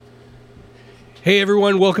Hey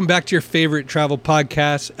everyone, welcome back to your favorite travel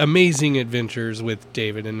podcast, Amazing Adventures with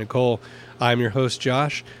David and Nicole. I'm your host,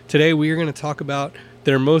 Josh. Today we are going to talk about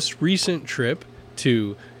their most recent trip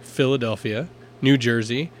to Philadelphia, New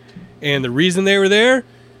Jersey. And the reason they were there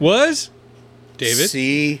was, David?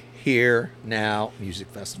 See, Hear, Now Music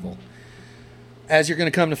Festival. As you're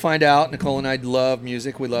going to come to find out, Nicole and I love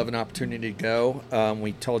music. We love an opportunity to go.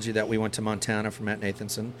 We told you that we went to Montana for Matt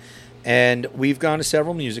Nathanson. And we've gone to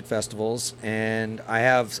several music festivals, and I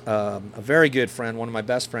have a very good friend, one of my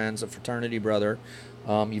best friends, a fraternity brother.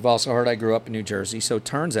 You've also heard I grew up in New Jersey. So it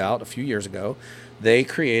turns out, a few years ago, they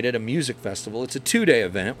created a music festival. It's a 2-day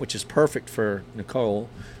event, which is perfect for Nicole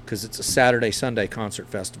because it's a Saturday-Sunday concert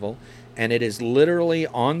festival. And it is literally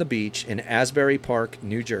on the beach in Asbury Park,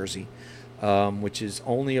 New Jersey, which is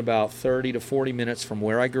only about 30 to 40 minutes from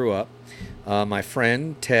where I grew up. My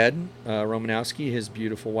friend Ted Romanowski, his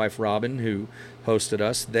beautiful wife Robin, who hosted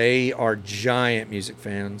us, they are giant music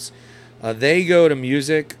fans. They go to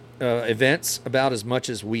music events about as much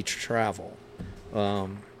as we travel.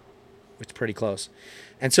 It's pretty close.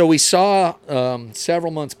 And so we saw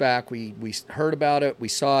several months back, we heard about it, we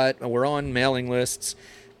saw it, we're on mailing lists,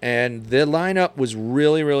 and the lineup was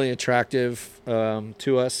really, really attractive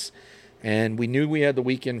to us. And we knew we had the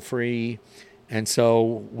weekend free. And so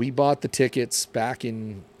we bought the tickets back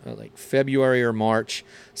in like February or March.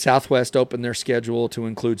 Southwest opened their schedule to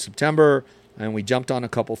include September, and we jumped on a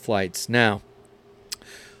couple flights. Now,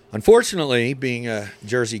 unfortunately, being a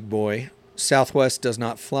Jersey boy, Southwest does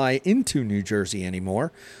not fly into New Jersey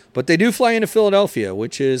anymore, but they do fly into Philadelphia,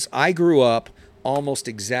 which is, I grew up almost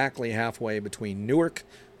exactly halfway between Newark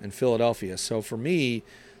and Philadelphia. So for me,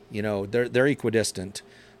 you know, they're equidistant.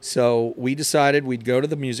 So we decided we'd go to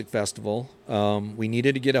the music festival. We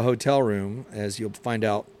needed to get a hotel room, as you'll find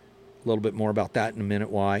out a little bit more about that in a minute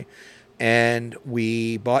why. And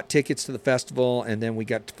we bought tickets to the festival, and then we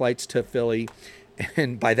got flights to Philly.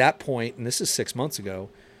 And by that point, and this is 6 months ago,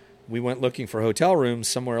 we went looking for hotel rooms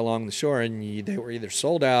somewhere along the shore, and they were either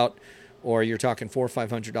sold out or you're talking $400 or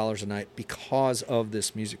 $500 a night because of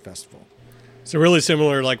this music festival. So really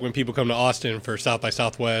similar like when people come to Austin for South by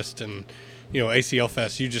Southwest and ACL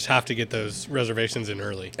Fest, you just have to get those reservations in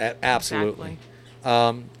early. Absolutely.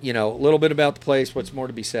 Exactly. A little bit about the place. What's more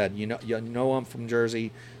to be said? You know I'm from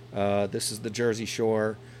Jersey. This is the Jersey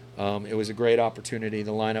Shore. It was a great opportunity.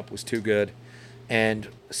 The lineup was too good. And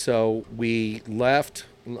so we left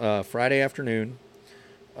Friday afternoon.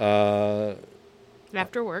 After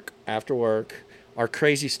work. Our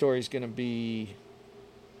crazy story is going to be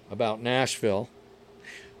about Nashville.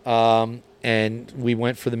 And we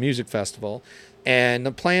went for the music festival. And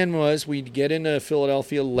the plan was we'd get into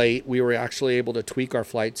Philadelphia late. We were actually able to tweak our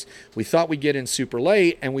flights. We thought we'd get in super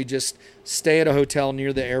late, and we'd just stay at a hotel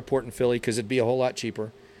near the airport in Philly because it'd be a whole lot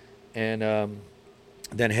cheaper. And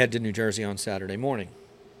then head to New Jersey on Saturday morning.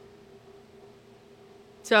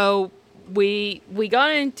 So we got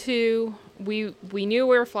into, we knew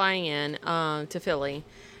we were flying in to Philly.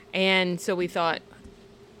 And so we thought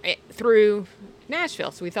through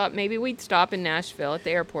Nashville. So we thought maybe we'd stop in Nashville at the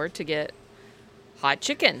airport to get hot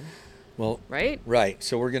chicken. Well, right.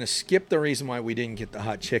 So we're going to skip the reason why we didn't get the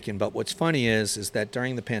hot chicken. But what's funny is that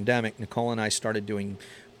during the pandemic, Nicole and I started doing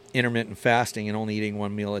intermittent fasting and only eating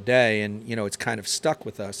one meal a day. And, it's kind of stuck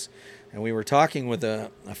with us. And we were talking with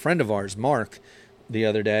a friend of ours, Mark, the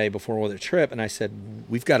other day before the trip. And I said,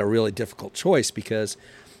 we've got a really difficult choice because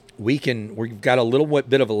we've got a little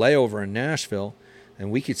bit of a layover in Nashville. And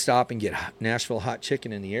we could stop and get Nashville hot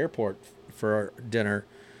chicken in the airport for our dinner,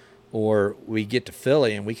 or we get to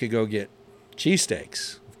Philly and we could go get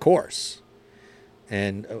cheesesteaks, of course.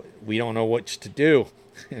 And we don't know what to do.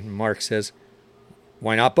 And Mark says,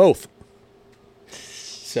 why not both?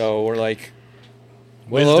 So we're like,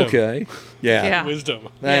 well, Wisdom. okay. Yeah. Wisdom.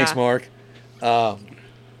 Thanks, Yeah. Mark.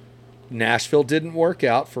 Nashville didn't work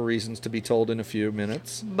out for reasons to be told in a few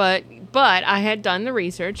minutes. But I had done the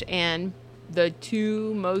research, and the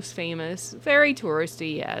two most famous, very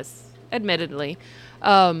touristy, yes, admittedly,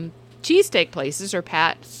 cheesesteak places are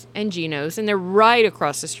Pat's and Geno's, and they're right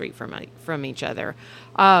across the street from each other.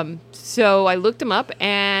 So I looked them up,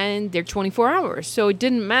 and they're 24 hours. So it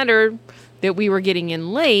didn't matter that we were getting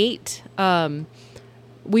in late.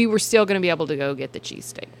 We were still going to be able to go get the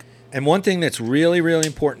cheesesteak. And one thing that's really, really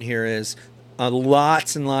important here is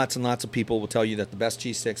lots and lots and lots of people will tell you that the best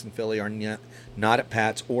cheesesteaks in Philly are not at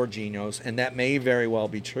Pat's or Geno's, and that may very well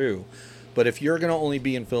be true. But if you're going to only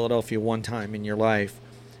be in Philadelphia one time in your life,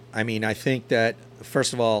 I mean, I think that,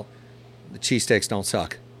 first of all, the cheesesteaks don't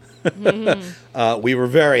suck. Mm-hmm. We were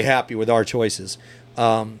very happy with our choices.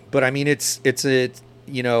 But I mean, it's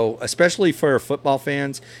especially for football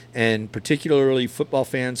fans, and particularly football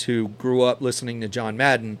fans who grew up listening to John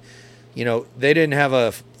Madden, they didn't have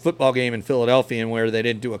a football game in Philadelphia where they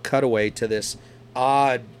didn't do a cutaway to this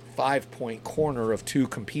odd 5-point corner of two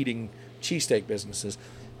competing cheesesteak businesses.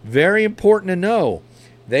 Very important to know.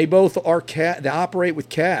 They both are they operate with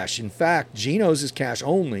cash. In fact, Geno's is cash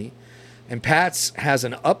only, and Pat's has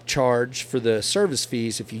an upcharge for the service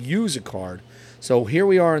fees if you use a card. So here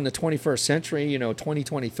we are in the 21st century,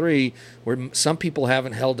 2023, where some people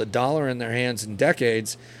haven't held $1 in their hands in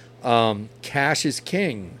decades. Cash is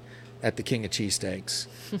king at the King of Cheesesteaks.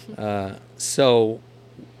 So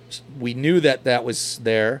we knew that was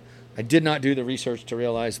there. I did not do the research to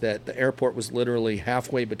realize that the airport was literally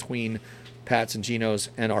halfway between Pat's and Geno's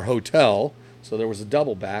and our hotel, so there was a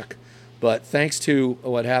double back. But thanks to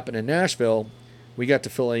what happened in Nashville, we got to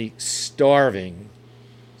Philly starving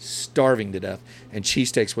to death, and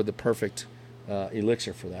cheesesteaks were the perfect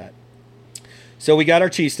elixir for that. So we got our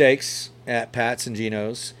cheesesteaks at Pat's and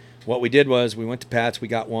Geno's. What we did was we went to Pat's, we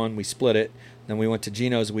got one, we split it. Then we went to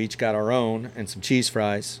Geno's, we each got our own and some cheese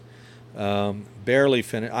fries. I barely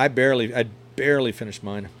finished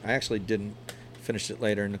mine. I actually didn't finish it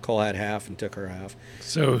later. Nicole had half and took her half.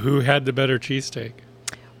 So who had the better cheesesteak?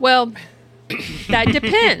 Well, that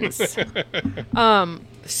depends.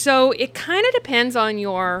 So it kind of depends on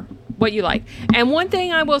what you like. And one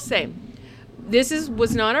thing I will say, this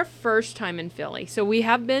was not our first time in Philly. So we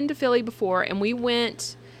have been to Philly before, and we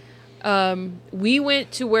went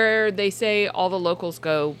to where they say all the locals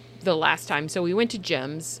go the last time. So we went to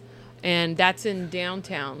Jim's, and that's in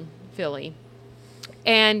downtown Philly.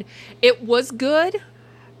 And it was good,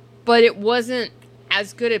 but it wasn't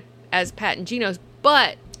as good as Pat and Geno's.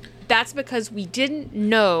 But that's because we didn't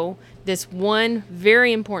know this one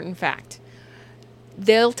very important fact.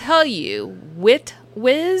 They'll tell you with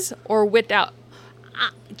whiz or without.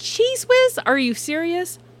 Cheese whiz? Are you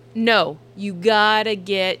serious? No, you gotta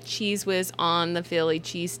get cheese whiz on the Philly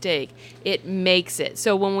cheesesteak. It makes it.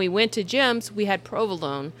 So when we went to Jim's, we had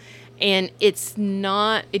provolone, and it's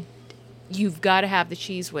not. You've got to have the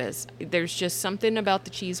cheese whiz. There's just something about the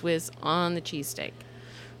cheese whiz on the cheesesteak.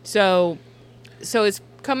 So it's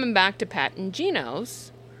coming back to Pat and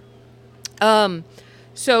Geno's.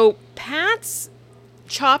 So Pat's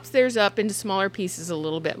chops theirs up into smaller pieces a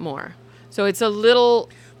little bit more. So it's a little.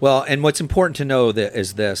 Well, and what's important to know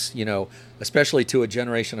is this, especially to a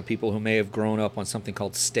generation of people who may have grown up on something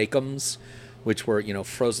called steakums, which were,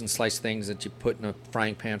 frozen sliced things that you put in a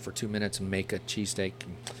frying pan for 2 minutes and make a cheesesteak.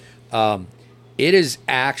 It is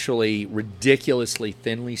actually ridiculously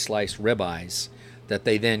thinly sliced ribeyes that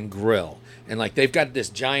they then grill. And they've got this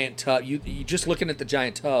giant tub. You just looking at the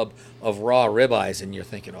giant tub of raw ribeyes, and you're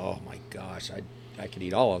thinking, oh my gosh, I could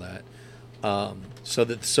eat all of that. So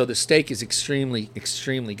the steak is extremely,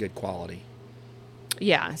 extremely good quality.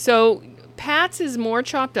 Yeah. So Pat's is more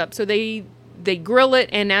chopped up. So they grill it,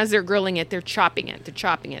 and as they're grilling it, they're chopping it.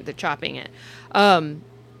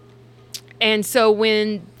 And so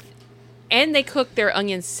and they cook their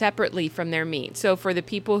onions separately from their meat. So for the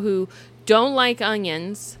people who don't like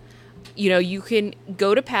onions, you can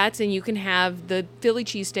go to Pat's and you can have the Philly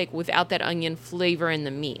cheesesteak without that onion flavor in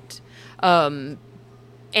the meat. And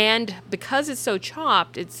because it's so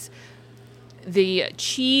chopped, the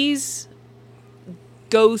cheese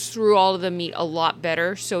goes through all of the meat a lot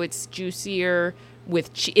better, so it's juicier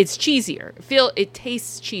it's cheesier. It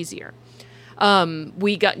tastes cheesier.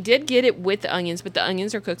 We did get it with the onions, but the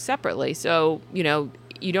onions are cooked separately, so you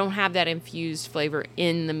don't have that infused flavor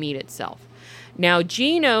in the meat itself. Now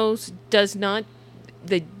Geno's does not.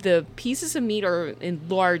 The pieces of meat are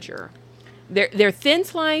larger. They're thin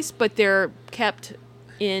sliced, but they're kept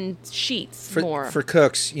in sheets more. For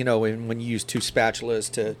cooks, when you use two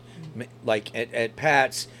spatulas to, at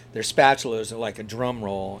Pat's, their spatulas are like a drum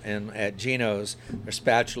roll, and at Geno's, their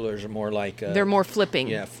spatulas are more like they're more flipping.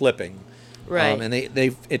 Yeah, flipping. Right. And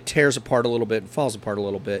it tears apart a little bit and falls apart a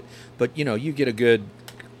little bit, but you get a good,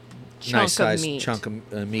 nice sized chunk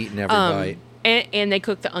of meat in every bite. And they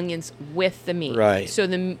cook the onions with the meat. Right. So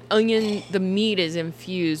the meat is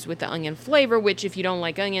infused with the onion flavor, which if you don't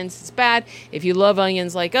like onions, it's bad. If you love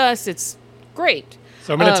onions like us, it's great.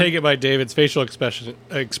 So I'm going to take it by David's facial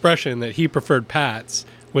expression that he preferred Pat's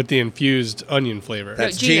with the infused onion flavor.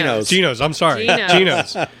 That's Geno's. Geno's, I'm sorry.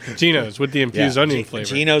 Geno's with the infused onion flavor.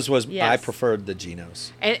 Geno's was, yes. I preferred the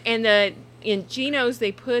Geno's. And in Geno's,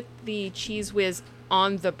 they put the cheese whiz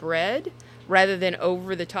on the bread rather than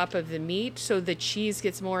over the top of the meat, so the cheese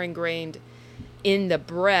gets more ingrained in the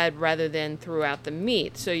bread rather than throughout the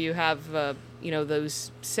meat. So you have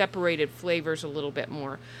those separated flavors a little bit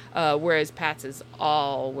more, whereas Pat's is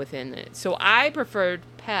all within it. So I preferred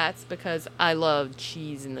Pat's because I love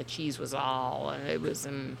cheese, and the cheese was all, and it was,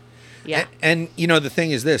 yeah. And the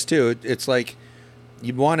thing is this too. It's like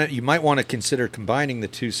you might want to consider combining the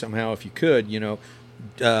two somehow if you could.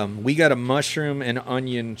 We got a mushroom and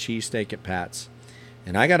onion cheesesteak at Pat's,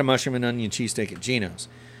 and I got a mushroom and onion cheesesteak at Geno's.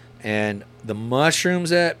 And the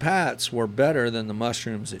mushrooms at Pat's were better than the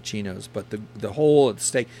mushrooms at Geno's. But the whole of the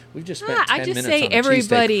steak, we've just spent 10 minutes on the cheesesteak. I just say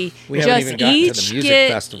everybody We haven't just even gotten to the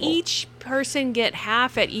music festival. each person get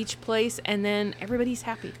half at each place, and then everybody's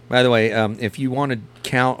happy. By the way, if you want to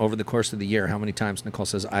count over the course of the year how many times Nicole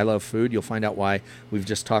says, I love food, you'll find out why we've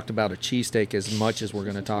just talked about a cheesesteak as much as we're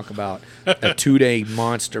going to talk about a 2-day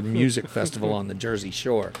monster music festival on the Jersey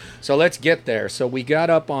Shore. So let's get there. So we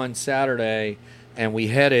got up on Saturday, and we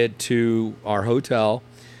headed to our hotel,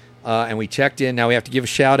 and we checked in. Now we have to give a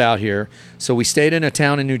shout out here. So we stayed in a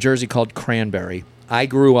town in New Jersey called Cranberry. I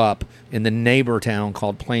grew up in the neighbor town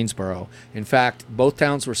called Plainsboro. In fact, both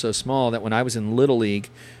towns were so small that when I was in Little League,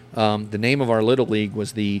 the name of our Little League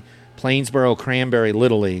was the Plainsboro Cranberry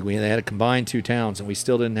Little League. They had to combine 2 towns, and we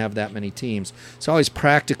still didn't have that many teams. So I was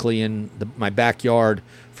practically in my backyard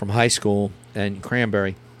from high school in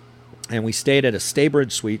Cranberry, and we stayed at a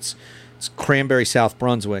Staybridge Suites. It's Cranberry, South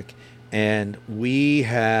Brunswick, and we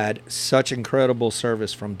had such incredible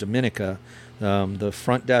service from Dominica, the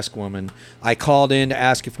front desk woman. I called in to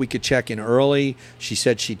ask if we could check in early. She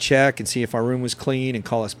said she'd check and see if our room was clean and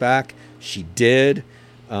call us back. She did.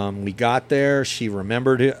 We got there. She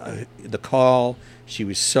remembered the call. She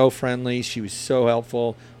was so friendly. She was so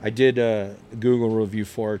helpful. I did a Google review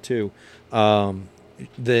for her, too.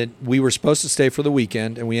 That we were supposed to stay for the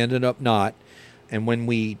weekend, and we ended up not. And when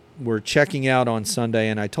we were checking out on Sunday,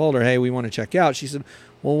 and I told her, hey, we want to check out, she said,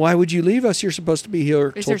 well, why would you leave us? You're supposed to be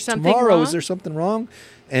here till tomorrow. Wrong? Is there something wrong?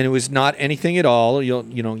 And it was not anything at all.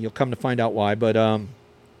 You'll come to find out why. But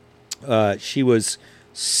she was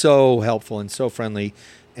so helpful and so friendly.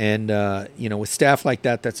 And, with staff like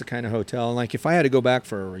that, that's the kind of hotel. And like if I had to go back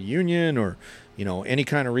for a reunion or, any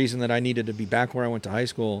kind of reason that I needed to be back where I went to high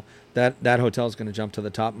school, that hotel is going to jump to the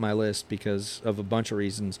top of my list because of a bunch of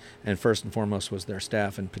reasons. And first and foremost was their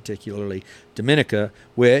staff, and particularly Dominica,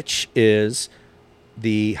 which is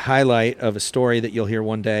the highlight of a story that you'll hear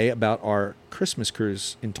one day about our Christmas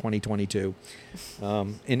cruise in 2022.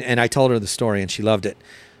 And I told her the story, and she loved it.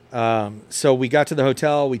 So we got to the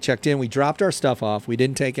hotel, we checked in, we dropped our stuff off. We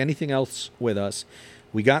didn't take anything else with us.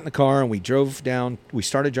 We got in the car and we drove down. We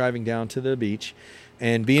started driving down to the beach.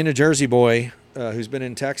 And being a Jersey boy who's been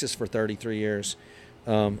in Texas for 33 years,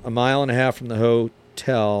 a mile and a half from the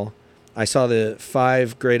hotel, I saw the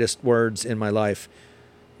 5 greatest words in my life,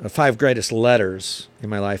 5 greatest letters in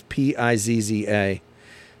my life, Pizza.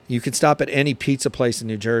 You can stop at any pizza place in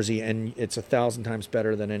New Jersey, and it's 1,000 times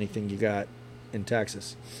better than anything you got in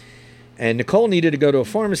Texas. And Nicole needed to go to a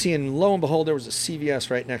pharmacy, and lo and behold, there was a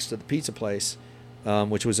CVS right next to the pizza place,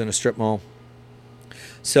 which was in a strip mall.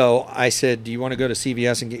 So I said, do you want to go to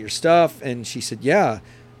CVS and get your stuff? And she said, yeah.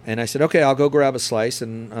 And I said, okay, I'll go grab a slice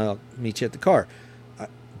and I'll meet you at the car.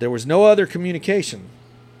 There was no other communication.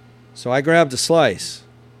 So I grabbed a slice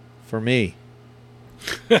for me.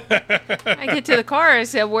 I get to the car, I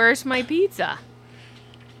said, where's my pizza?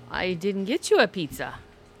 I didn't get you a pizza.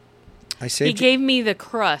 He gave me the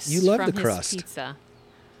crust. You love from the crust. His pizza.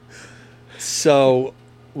 So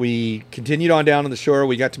we continued on down to the shore.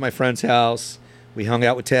 We got to my friend's house. We hung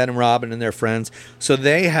out with Ted and Robin and their friends. So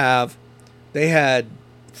they had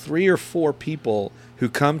 3 or 4 people who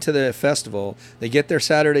come to the festival. They get there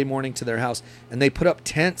Saturday morning to their house, and they put up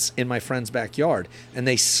tents in my friend's backyard, and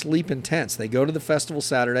they sleep in tents. They go to the festival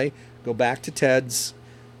Saturday, go back to Ted's,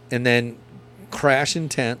 and then crash in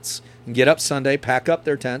tents, and get up Sunday, pack up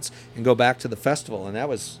their tents, and go back to the festival. And that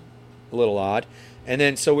was a little odd. And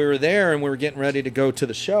then so we were there, and we were getting ready to go to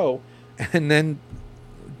the show, and then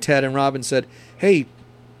Ted and Robin said, hey,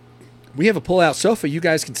 we have a pull-out sofa. You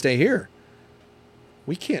guys can stay here.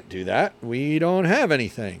 We can't do that. We don't have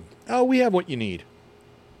anything. Oh, we have what you need.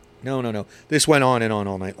 No. This went on and on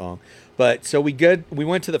all night long. But so we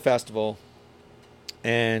went to the festival,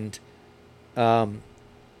 and I'm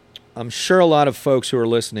sure a lot of folks who are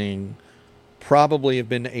listening probably have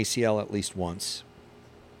been to ACL at least once.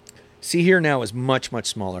 See Here Now is much, much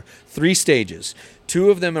smaller. 3 stages. 2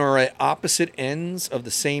 of them are at opposite ends of the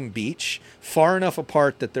same beach, far enough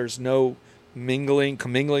apart that there's no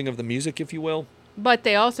commingling of the music, if you will. But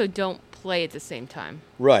they also don't play at the same time.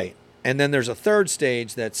 Right. And then there's a third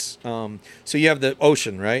stage that's, so you have the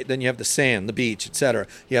ocean, right? Then you have the sand, the beach, etc.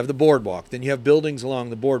 You have the boardwalk. Then you have buildings along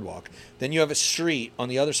the boardwalk. Then you have a street on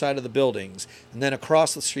the other side of the buildings. And then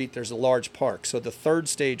across the street, there's a large park. So the third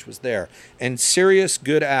stage was there. And serious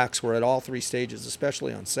good acts were at all three stages,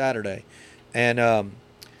 especially on Saturday. And,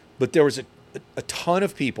 but there was a ton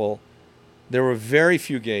of people. There were very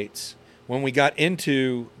few gates. When we got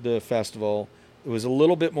into the festival, it was a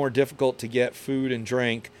little bit more difficult to get food and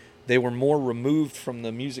drink. They were more removed from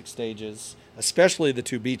the music stages, especially the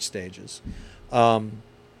two beach stages. But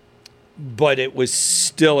it was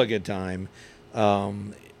still a good time.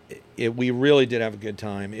 We really did have a good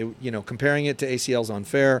time. Comparing it to ACL's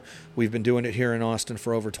Unfair, we've been doing it here in Austin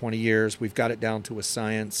for over 20 years. We've got it down to a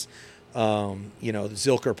science. The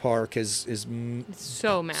Zilker Park is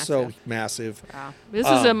so massive. So massive. Wow. This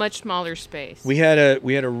is a much smaller space. We had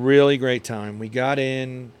a really great time. We got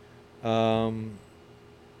in.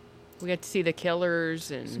 We got to see the Killers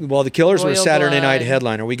and the Killers were a Saturday Blood. night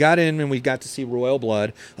headliner. We got in and we got to see Royal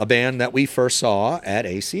Blood, a band that we first saw at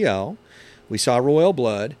ACL. We saw Royal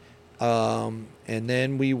Blood, and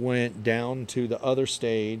then we went down to the other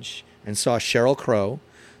stage and saw Sheryl Crow.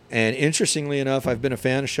 And interestingly enough, I've been a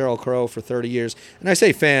fan of Sheryl Crow for 30 years. And I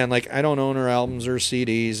say fan, like I don't own her albums or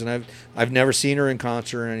CDs, and I've never seen her in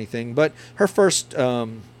concert or anything. But her first,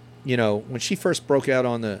 when she first broke out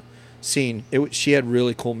on the scene, she had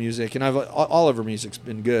really cool music, and all of her music's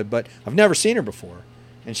been good, but I've never seen her before,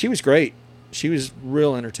 and she was great. She was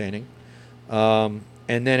real entertaining. And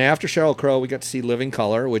then after Sheryl Crow, we got to see Living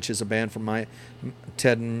Colour, which is a band from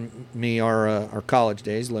Ted and me, our college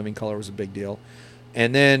days. Living Colour was a big deal,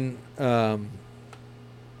 and then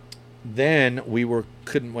we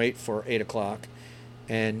couldn't wait for 8:00,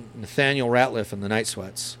 and Nathaniel Rateliff and the Night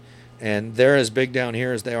Sweats. And they're as big down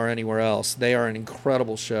here as they are anywhere else. They are an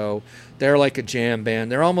incredible show. They're like a jam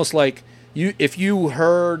band. They're almost like if you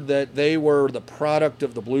heard that they were the product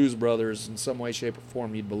of the Blues Brothers in some way, shape, or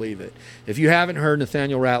form, you'd believe it. If you haven't heard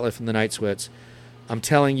Nathaniel Rateliff and the Night Sweats, I'm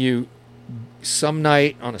telling you, some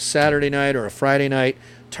night on a Saturday night or a Friday night,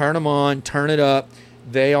 turn them on, turn it up.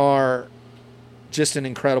 They are just an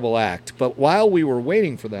incredible act. But while we were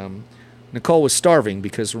waiting for them, Nicole was starving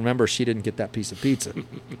because, remember, she didn't get that piece of pizza.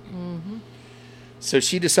 Mm-hmm. So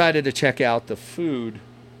she decided to check out the food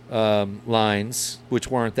lines, which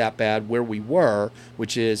weren't that bad, where we were,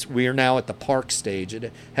 which is we are now at the park stage.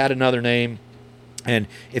 It had another name. And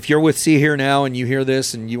if you're with See Here Now and you hear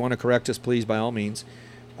this and you want to correct us, please, by all means.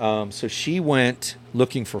 So she went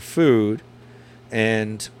looking for food,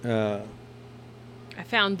 and I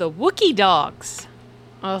found the Wookiee dogs.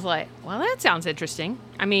 I was like, well, that sounds interesting.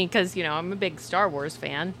 I mean, because, I'm a big Star Wars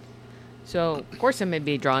fan. So, of course, I'm going to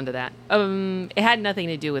be drawn to that. It had nothing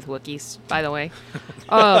to do with Wookiees, by the way.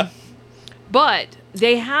 But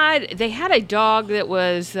they had a dog that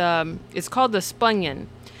was, it's called the Spunion.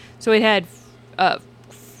 So it had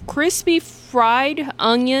crispy fried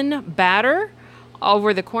onion batter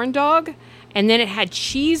over the corn dog. And then it had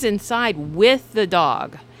cheese inside with the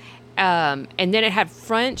dog. And then it had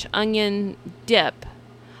French onion dip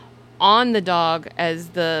on the dog as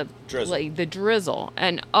the drizzle.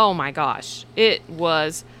 And oh my gosh, it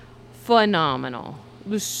was phenomenal. It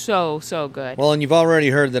was so good. Well, and you've already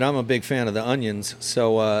heard that I'm a big fan of the onions,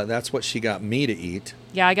 so that's what she got me to eat.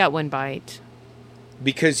 Yeah, I got one bite.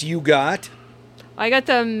 Because I got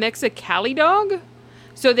the Mexicali dog.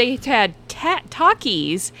 So they had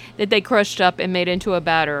Takis that they crushed up and made into a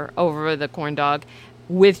batter over the corn dog,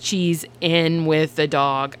 with cheese in with the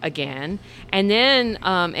dog again. And then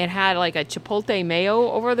it had like a chipotle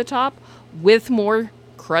mayo over the top with more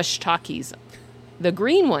crushed Takis. The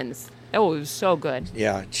green ones. Oh, it was so good.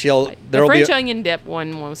 Yeah. The French onion dip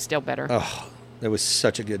one was still better. Oh, that was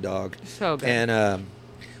such a good dog. So good. And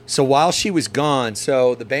so while she was gone,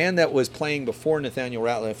 so the band that was playing before Nathaniel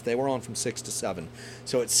Rateliff, they were on from 6 to 7.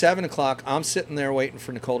 So at 7 o'clock, I'm sitting there waiting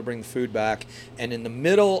for Nicole to bring the food back. And in the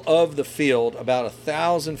middle of the field, about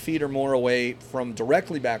 1,000 feet or more away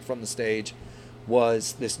directly back from the stage,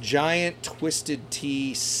 was this giant Twisted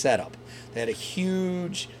Tea setup. They had a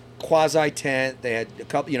huge quasi tent. They had a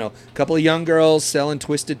couple of young girls selling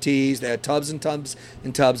Twisted Teas. They had tubs and tubs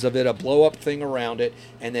and tubs of it, a blow up thing around it,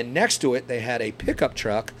 and then next to it they had a pickup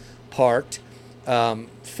truck parked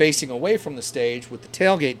facing away from the stage with the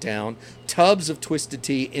tailgate down, tubs of Twisted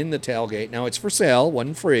Tea in the tailgate. Now it's for sale,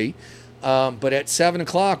 wasn't free. But at 7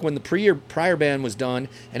 o'clock, when the prior band was done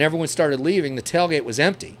and everyone started leaving, the tailgate was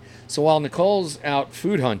empty. So while Nicole's out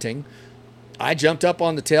food hunting, I jumped up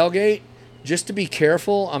on the tailgate just to be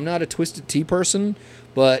careful. I'm not a Twisted Tea person,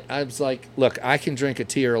 But I was like, look, I can drink a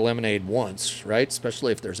tea or a lemonade once, right?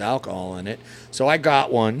 Especially if there's alcohol in it. So I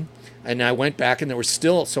got one, and I went back, and there was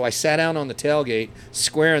still, so I sat down on the tailgate,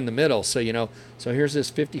 square in the middle. So, so here's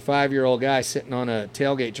this 55-year-old guy sitting on a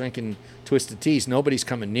tailgate drinking Twisted Teas. Nobody's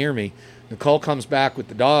coming near me. Nicole comes back with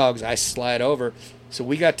the dogs. I slide over. So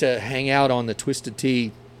we got to hang out on the Twisted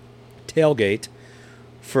Tea tailgate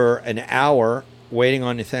for an hour waiting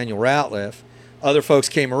on Nathaniel Ratliff. Other folks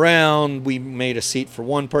came around. We made a seat for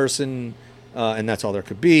one person, and that's all there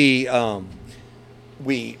could be.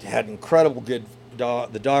 We had incredible good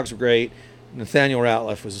the dogs were great. Nathaniel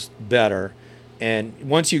Ratliff was better. And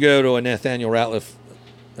once you go to a Nathaniel Ratliff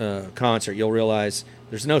concert, you'll realize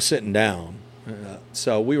there's no sitting down.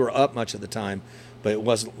 So we were up much of the time, but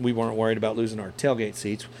we weren't worried about losing our tailgate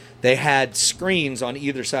seats. They had screens on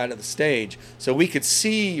either side of the stage, so we could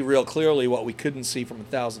see real clearly what we couldn't see from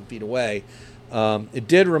 1,000 feet away. It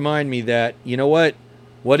did remind me that, you know what?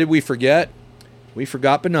 What did we forget? We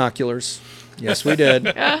forgot binoculars. Yes, we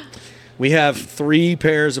did. We have 3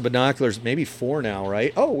 pairs of binoculars, maybe 4 now,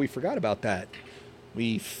 right? Oh, we forgot about that.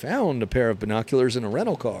 We found a pair of binoculars in a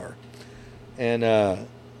rental car. And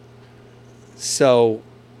so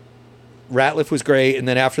Ratliff was great. And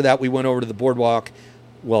then after that, we went over to the boardwalk.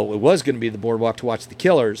 Well, it was going to be the boardwalk to watch the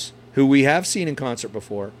Killers, who we have seen in concert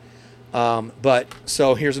before. But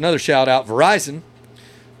so here's another shout out, Verizon.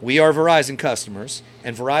 We are Verizon customers,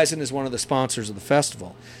 and Verizon is one of the sponsors of the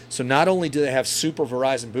festival. So not only do they have super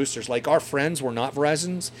Verizon boosters, like our friends were not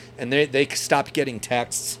Verizons, and they stopped getting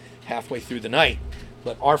texts halfway through the night,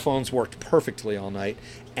 but our phones worked perfectly all night.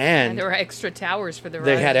 And there were extra towers for the Verizon.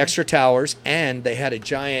 They had extra towers, and they had a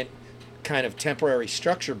giant kind of temporary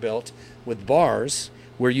structure built with bars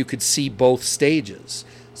where you could see both stages.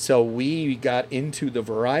 So we got into the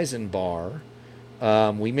Verizon bar.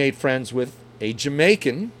 We made friends with a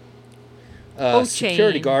Jamaican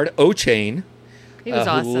security guard, O'Chain, he was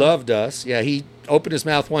awesome. who loved us. Yeah, he opened his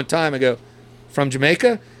mouth one time. I go, "From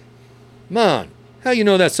Jamaica? Man, how you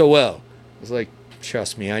know that so well?" I was like,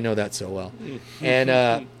 "Trust me, I know that so well."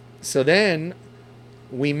 And so then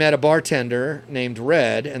we met a bartender named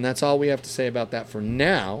Red, and that's all we have to say about that for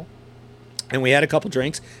now. And we had a couple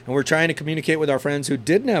drinks, and we're trying to communicate with our friends who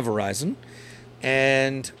didn't have Verizon,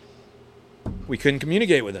 and we couldn't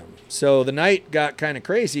communicate with them. So the night got kind of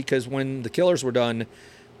crazy because when the Killers were done,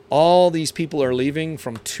 all these people are leaving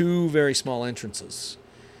from 2 very small entrances.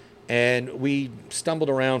 And we stumbled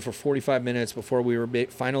around for 45 minutes before we were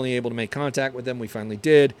finally able to make contact with them. We finally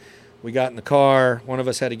did. We got in the car. One of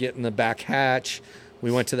us had to get in the back hatch.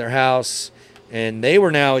 We went to their house, and they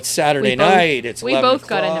were now, it's Saturday night. It's 11 o'clock. We both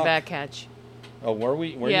got in the back hatch. Oh, were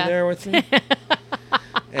we? Were you there with me?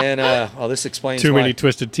 And this explains Too why. many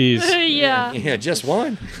Twisted Teas. Yeah. Yeah, just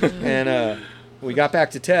one. And we got back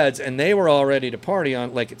to Ted's, and they were all ready to party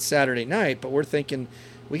on, like, it's Saturday night, but we're thinking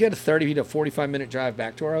we got a 30 to 45-minute drive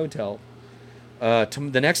back to our hotel.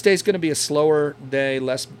 The next day is going to be a slower day,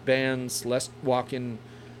 less bands, less walking.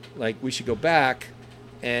 Like, we should go back.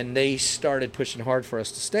 And they started pushing hard for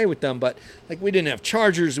us to stay with them. But, like, we didn't have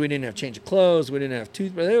chargers. We didn't have change of clothes. We didn't have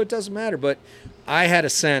toothbrush. It doesn't matter. But I had a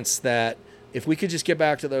sense that if we could just get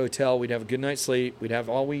back to the hotel, we'd have a good night's sleep. We'd have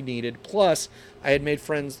all we needed. Plus, I had made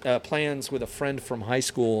plans with a friend from high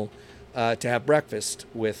school to have breakfast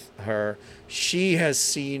with her. She has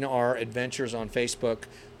seen our adventures on Facebook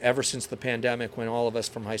ever since the pandemic when all of us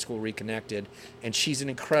from high school reconnected. And she's an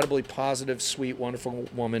incredibly positive, sweet, wonderful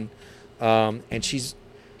woman. And she's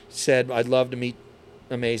said, "I'd love to meet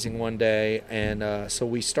Amazing one day." And so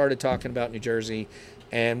we started talking about New Jersey.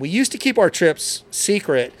 And we used to keep our trips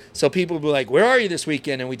secret. So people would be like, "Where are you this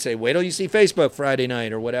weekend?" And we'd say, "Wait till you see Facebook Friday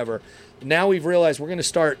night," or whatever. Now we've realized we're going to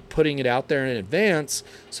start putting it out there in advance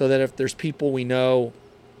so that if there's people we know,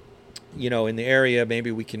 in the area,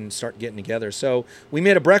 maybe we can start getting together. So we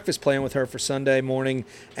made a breakfast plan with her for Sunday morning.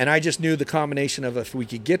 And I just knew the combination of if we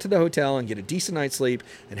could get to the hotel and get a decent night's sleep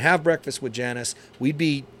and have breakfast with Janice, we'd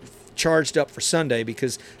be charged up for Sunday,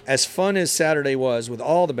 because as fun as Saturday was with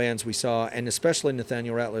all the bands we saw, and especially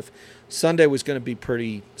Nathaniel Ratliff, Sunday was going to be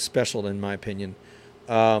pretty special in my opinion.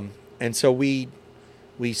 And so we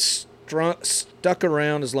stuck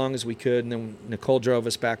around as long as we could, and then Nicole drove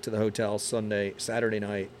us back to the hotel Saturday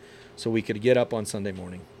night, so we could get up on Sunday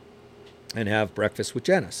morning and have breakfast with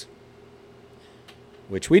Janice,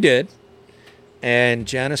 which we did. And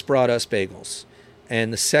Janice brought us bagels.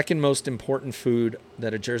 And the second most important food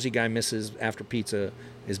that a Jersey guy misses after pizza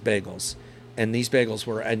is bagels. And these bagels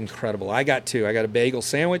were incredible. I got 2. I got a bagel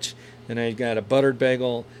sandwich, and I got a buttered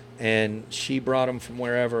bagel, and she brought them from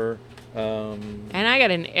wherever. And I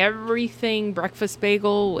got an everything breakfast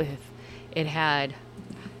bagel with, it had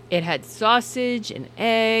It had sausage and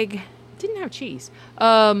egg. It didn't have cheese.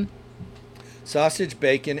 Sausage,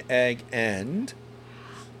 bacon, egg, and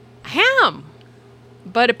Ham.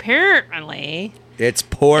 But apparently, it's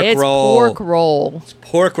pork it's roll. pork roll. It's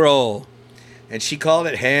pork roll. And she called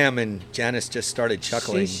it ham, and Janice just started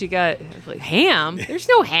chuckling. She got like, ham? There's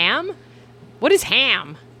no ham. What is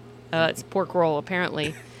ham? It's pork roll,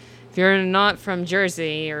 apparently. If you're not from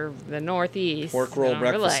Jersey or the Northeast, Pork roll you don't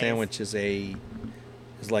breakfast realize. sandwich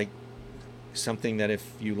is like something that if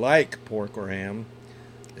you like pork or ham,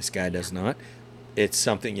 this guy does not, it's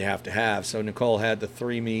something you have to have. So Nicole had the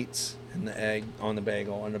 3 meats and the egg on the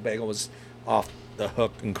bagel, and the bagel was off the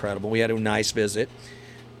hook incredible. We had a nice visit.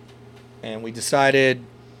 And we decided,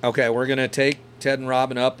 okay, we're going to take Ted and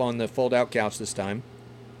Robin up on the fold-out couch this time.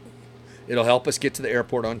 It'll help us get to the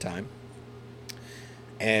airport on time.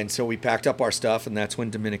 And so we packed up our stuff, and that's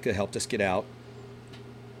when Dominica helped us get out.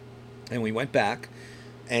 And we went back.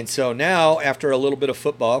 And so now, after a little bit of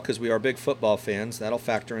football, because we are big football fans, that'll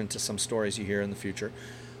factor into some stories you hear in the future.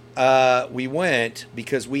 We went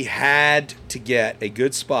because we had to get a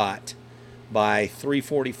good spot by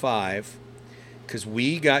 3:45 because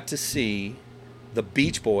we got to see the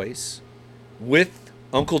Beach Boys with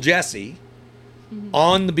Uncle Jesse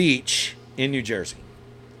on the beach in New Jersey.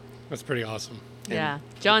 That's pretty awesome. Yeah,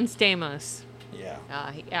 John Stamos.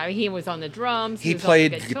 Yeah. He was on the drums. He was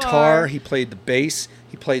played on the guitar. He played the bass.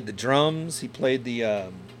 He played the drums. He played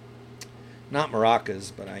the, not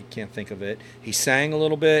maracas, but I can't think of it. He sang a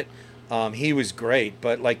little bit. He was great.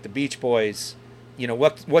 But like the Beach Boys, you know,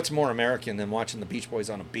 what's more American than watching the Beach Boys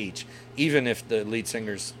on a beach, even if the lead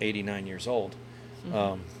singer's 89 years old.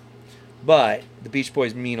 But the Beach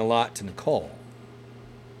Boys mean a lot to Nicole.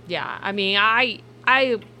 Yeah, I mean, I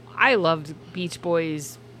loved Beach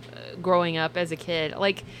Boys growing up as a kid.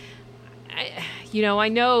 Like, I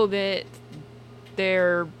know that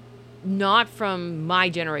they're not from my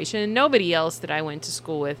generation. Nobody else that I went to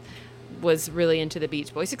school with was really into the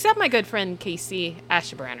Beach Boys, except my good friend Casey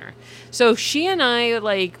Ashebranner. So she and I,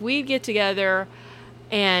 we'd get together,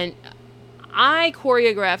 and I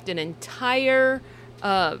choreographed an entire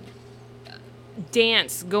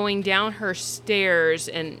dance going down her stairs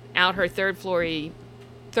and out her third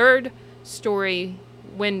story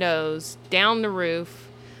windows, down the roof,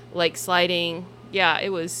 sliding.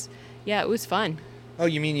 It was fun. Oh,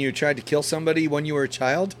 you mean you tried to kill somebody when you were a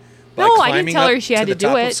child? By No, I didn't climbing tell her up she had to the do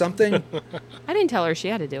top of it. something? I didn't tell her she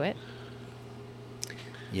had to do it.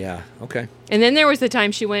 Yeah, okay. And then there was the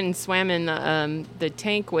time she went and swam in the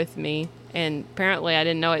tank with me, and apparently I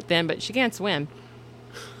didn't know it then, but she can't swim.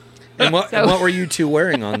 And what were you two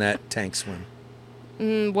wearing on that tank swim?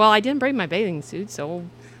 Well, I didn't bring my bathing suit, so.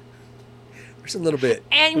 There's a little bit.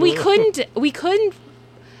 And we couldn't.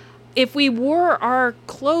 If we wore our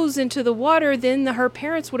clothes into the water, then her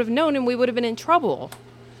parents would have known, and we would have been in trouble.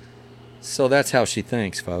 So that's how she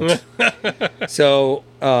thinks, folks. So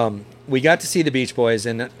we got to see the Beach Boys,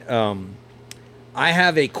 and I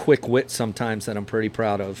have a quick wit sometimes that I'm pretty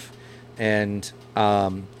proud of. And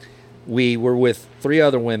we were with 3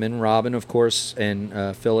 other women, Robin, of course,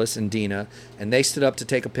 and Phyllis and Dina, and they stood up to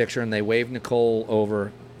take a picture, and they waved Nicole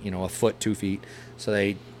over, a foot, 2 feet. So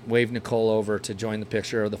they waved Nicole over to join the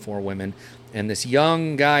picture of the 4 women. And this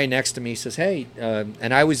young guy next to me says, hey,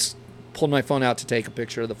 and I pulled my phone out to take a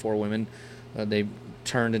picture of the 4 women. They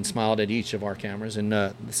turned and smiled at each of our cameras. And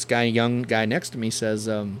this young guy next to me says,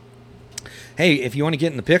 hey, if you want to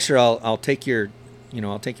get in the picture, I'll take your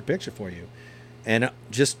picture for you. And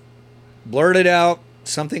just blurted out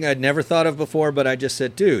something I'd never thought of before, but I just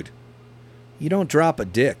said, dude, you don't drop a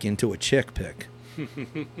dick into a chick pic.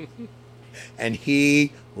 And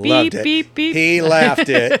he loved it. Beep, beep. He laughed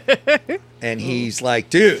it. And he's like,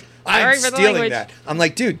 dude, I'm stealing that. I'm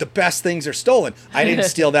like, dude, the best things are stolen. I didn't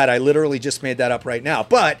steal that. I literally just made that up right now.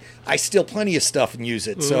 But I steal plenty of stuff and use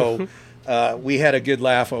it. So we had a good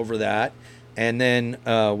laugh over that. And then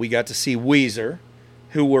we got to see Weezer,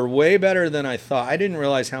 who were way better than I thought. I didn't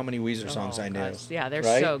realize how many Weezer songs I knew. Gosh. Yeah, they're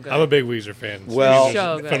right? so good. I'm a big Weezer fan. Well,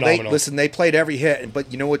 so good. Phenomenal. They played every hit.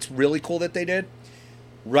 But you know what's really cool that they did?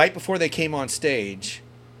 Right before they came on stage,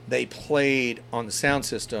 they played on the sound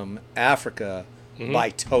system Africa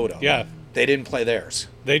by Toto. Yeah. They didn't play theirs.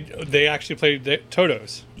 They actually played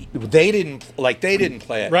Toto's. They didn't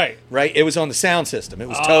play it. Right. It was on the sound system. It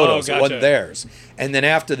was Toto's. Gotcha. It wasn't theirs. And then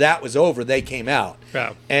after that was over, they came out.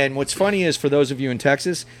 Yeah. And what's funny is for those of you in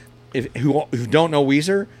Texas who don't know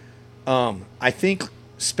Weezer, I think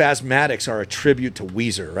Spasmatics are a tribute to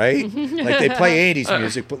Weezer, right? Like they play 80s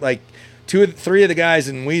music, but Three of the guys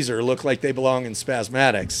in Weezer look like they belong in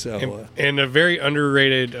Spasmatics. So, and a very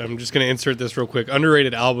underrated, I'm just going to insert this real quick,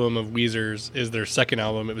 underrated album of Weezer's is their second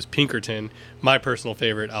album. It was Pinkerton, my personal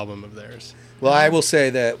favorite album of theirs. well, I will say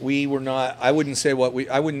that we were not. I wouldn't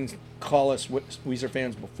wouldn't call us Weezer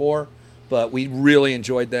fans before, but we really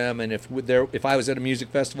enjoyed them. And if I was at a music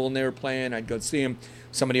festival and they were playing, I'd go see them.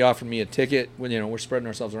 Somebody offered me a ticket. We're spreading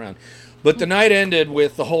ourselves around. But the night ended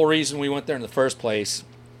with the whole reason we went there in the first place.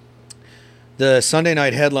 The Sunday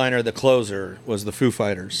night headliner, the closer, was the Foo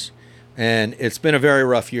Fighters. And it's been a very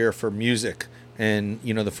rough year for music. And,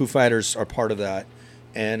 the Foo Fighters are part of that.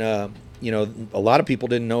 And, a lot of people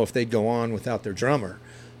didn't know if they'd go on without their drummer.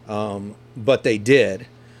 But they did.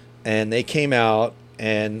 And they came out,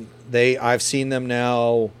 and I've seen them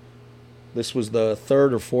now. This was the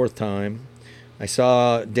third or fourth time. I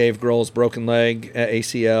saw Dave Grohl's broken leg at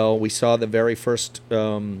ACL. We saw the very first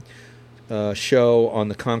show on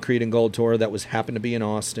the Concrete and Gold tour that happened to be in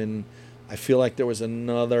Austin. I feel like there was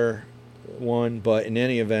another one, but in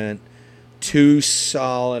any event, 2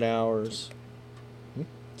 solid hours.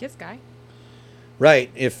 Kiss guy. Right.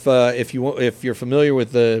 If you're familiar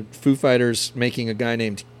with the Foo Fighters making a guy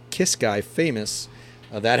named Kiss Guy famous,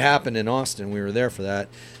 that happened in Austin. We were there for that.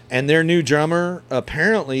 And their new drummer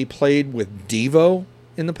apparently played with Devo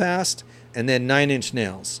in the past and then 9 Inch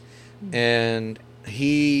Nails. And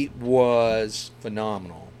he was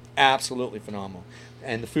phenomenal. Absolutely phenomenal.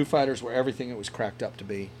 And the Foo Fighters were everything it was cracked up to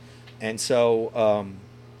be. And so,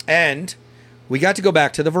 and we got to go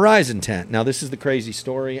back to the Verizon tent. Now, this is the crazy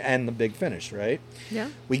story and the big finish, right? Yeah.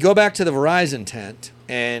 We go back to the Verizon tent,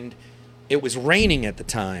 and it was raining at the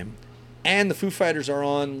time. And the Foo Fighters are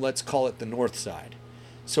on, let's call it the north side.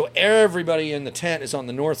 So everybody in the tent is on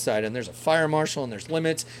the north side, and there's a fire marshal, and there's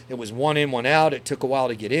limits. It was 1 in, 1 out. It took a while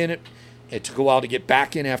to get in. It took a while to get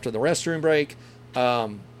back in after the restroom break.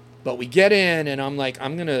 But we get in, and I'm like,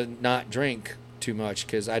 I'm going to not drink too much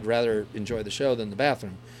because I'd rather enjoy the show than the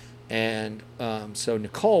bathroom. And so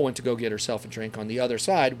Nicole went to go get herself a drink on the other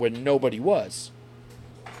side when nobody was.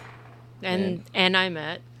 And I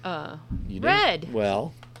met You did? Red.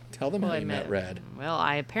 Well, tell them how you met Red. Well,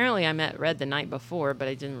 I met Red the night before, but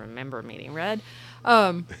I didn't remember meeting Red.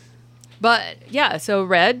 But yeah, so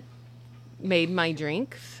Red made my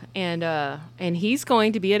drinks, and he's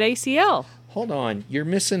going to be at ACL. Hold on, you're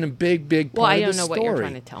missing a big part of the story. Well, I don't know what you're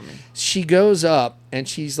trying to tell me. She goes up and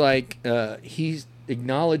she's like, he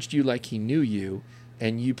acknowledged you like he knew you,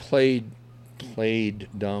 and you played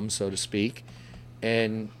dumb, so to speak,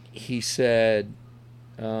 and he said,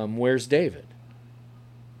 "Where's David?"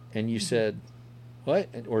 And you said, "What?"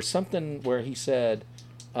 Or something where he said,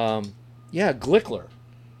 "Yeah, Glickler."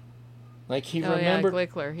 Like he remembered. Yeah,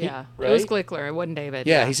 Glickler. Yeah, right? It was Glickler. It wasn't David.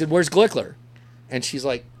 Yeah, he said, "Where's Glickler?" And she's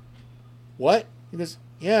like, "What?" He goes,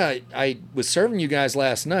 "Yeah, I was serving you guys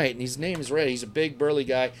last night, and his name is Red. He's a big burly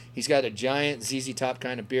guy. He's got a giant ZZ Top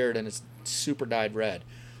kind of beard, and it's super dyed red."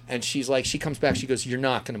 And she's like, she comes back, she goes, "You're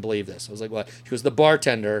not going to believe this." I was like, "What?" She goes, "The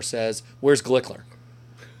bartender says, 'Where's Glickler?'"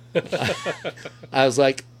 I was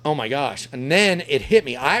like, oh my gosh. And then it hit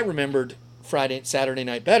me. I remembered Saturday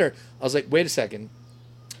night better. I was like, wait a second.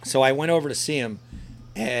 So I went over to see him,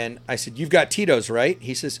 and I said, "You've got Tito's, right?"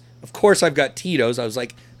 He says, "Of course I've got Tito's." I was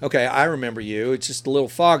like, okay, I remember you. It's just a little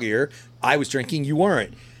foggier. I was drinking. You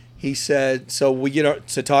weren't. He said, so we get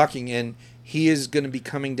to talking, and he is going to be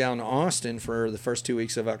coming down to Austin for the first 2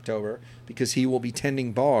 weeks of October because he will be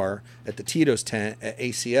tending bar at the Tito's tent at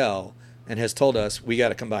ACL and has told us we got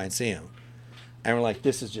to come by and see him. And we're like,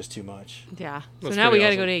 this is just too much. Yeah. That's So now we got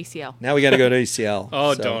to pretty go to ACL. Now we got to go to ACL.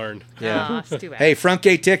 Oh, So, darn. Yeah. It's too bad. Hey, front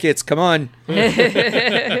gate tickets, come on.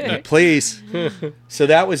 Please. So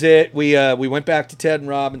that was it. We went back to Ted and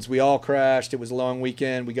Robin's. We all crashed. It was a long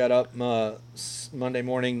weekend. We got up Monday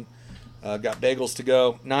morning, got bagels to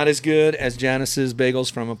go. Not as good as Janice's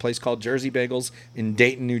bagels from a place called Jersey Bagels in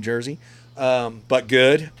Dayton, New Jersey. But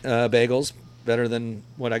good bagels, better than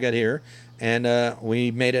what I got here. And we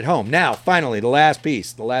made it home. Now, finally, the last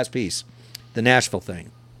piece, the Nashville thing.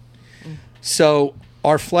 So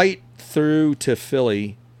our flight through to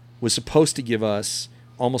Philly was supposed to give us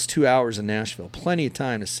almost 2 hours in Nashville. Plenty of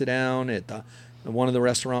time to sit down at one of the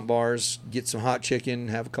restaurant bars, get some hot chicken,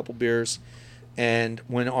 have a couple beers. And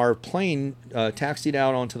when our plane taxied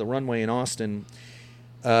out onto the runway in Austin,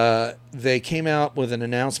 they came out with an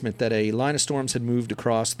announcement that a line of storms had moved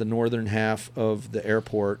across the northern half of the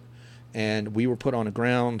airport, and we were put on a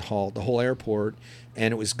ground halt, the whole airport,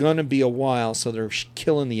 and it was going to be a while, so they're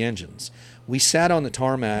killing the engines. We sat on the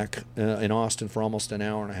tarmac in Austin for almost an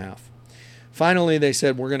hour and a half. Finally, they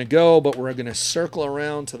said, we're going to go, but we're going to circle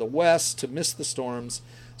around to the west to miss the storms,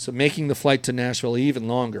 so making the flight to Nashville even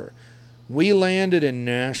longer. We landed in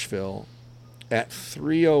Nashville at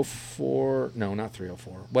 3:04. No, not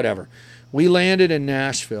 3:04. Whatever. We landed in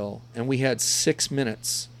Nashville, and we had 6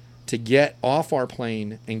 minutes to get off our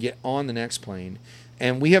plane and get on the next plane.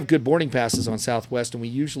 And we have good boarding passes on Southwest, and we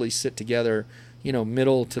usually sit together,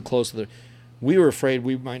 middle to close to the. We were afraid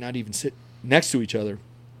we might not even sit next to each other.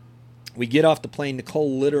 We get off the plane.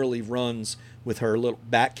 Nicole literally runs with her little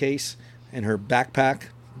back case and her backpack,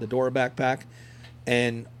 the Dora backpack,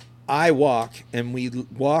 and I walk, and we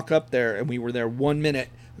walk up there, and we were there 1 minute,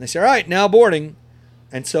 and they say, all right, now boarding.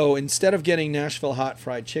 And so instead of getting Nashville hot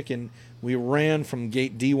fried chicken, we ran from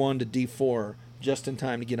gate D1 to D4 just in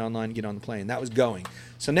time to get online and get on the plane. That was going.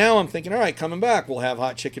 So now I'm thinking, all right, coming back, we'll have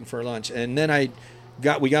hot chicken for lunch. And then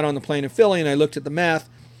we got on the plane in Philly, and I looked at the math.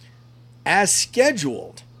 As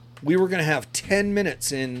scheduled, we were going to have 10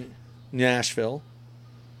 minutes in Nashville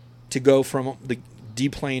to go from the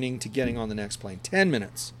deplaning to getting on the next plane. 10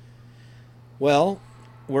 minutes. Well,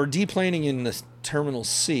 we're deplaning in the Terminal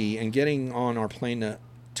C and getting on our plane to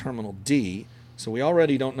Terminal D. So we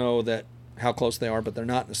already don't know how close they are, but they're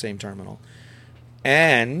not in the same terminal.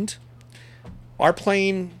 And our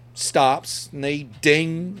plane stops, and they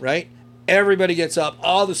ding, right? Everybody gets up.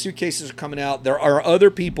 All the suitcases are coming out. There are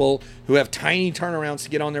other people who have tiny turnarounds to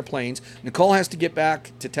get on their planes. Nicole has to get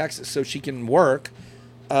back to Texas so she can work.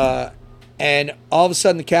 And all of a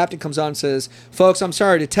sudden, the captain comes on and says, folks, I'm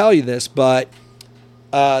sorry to tell you this, but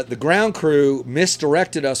the ground crew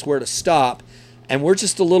misdirected us where to stop, and we're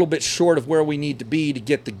just a little bit short of where we need to be to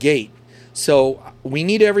get the gate. So we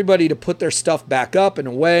need everybody to put their stuff back up and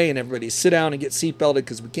away, and everybody sit down and get seatbelted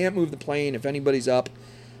because we can't move the plane if anybody's up.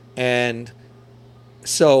 And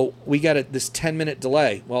so we got this 10-minute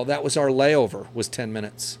delay. Well, that was our layover, was 10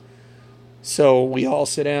 minutes. So we all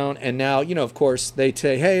sit down, and now, of course, they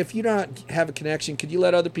say, hey, if you don't have a connection, could you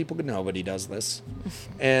let other people go? Nobody does this.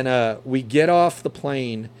 And we get off the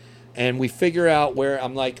plane, and we figure out where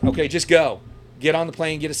I'm like, okay, just go. Get on the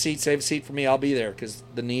plane, get a seat, save a seat for me. I'll be there because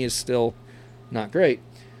the knee is still not great.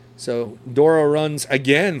 So Dora runs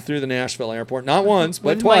again through the Nashville airport, not once,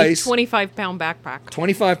 but twice. 25-pound backpack.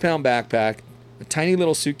 25-pound backpack, a tiny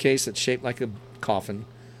little suitcase that's shaped like a coffin.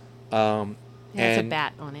 It has a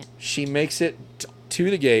bat on it. She makes it to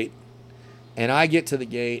the gate, and I get to the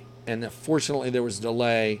gate, and fortunately there was a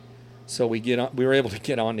delay, so we were able to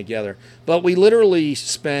get on together. But we literally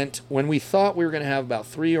spent, when we thought we were going to have about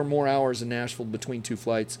 3 or more hours in Nashville between two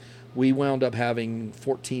flights, we wound up having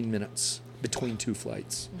 14 minutes between two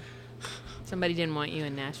flights. Somebody didn't want you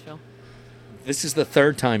in Nashville. This is the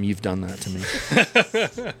third time you've done that to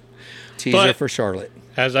me. Teaser for Charlotte.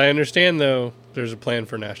 As I understand, though, there's a plan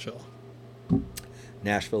for Nashville.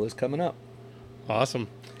 Nashville is coming up. Awesome.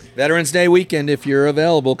 Veterans Day weekend, if you're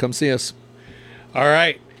available, come see us. All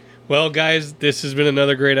right. Well, guys, this has been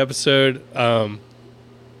another great episode.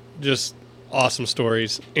 Just awesome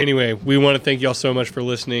stories. Anyway, we want to thank y'all so much for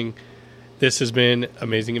listening. This has been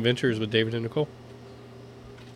Amazing Adventures with David and Nicole.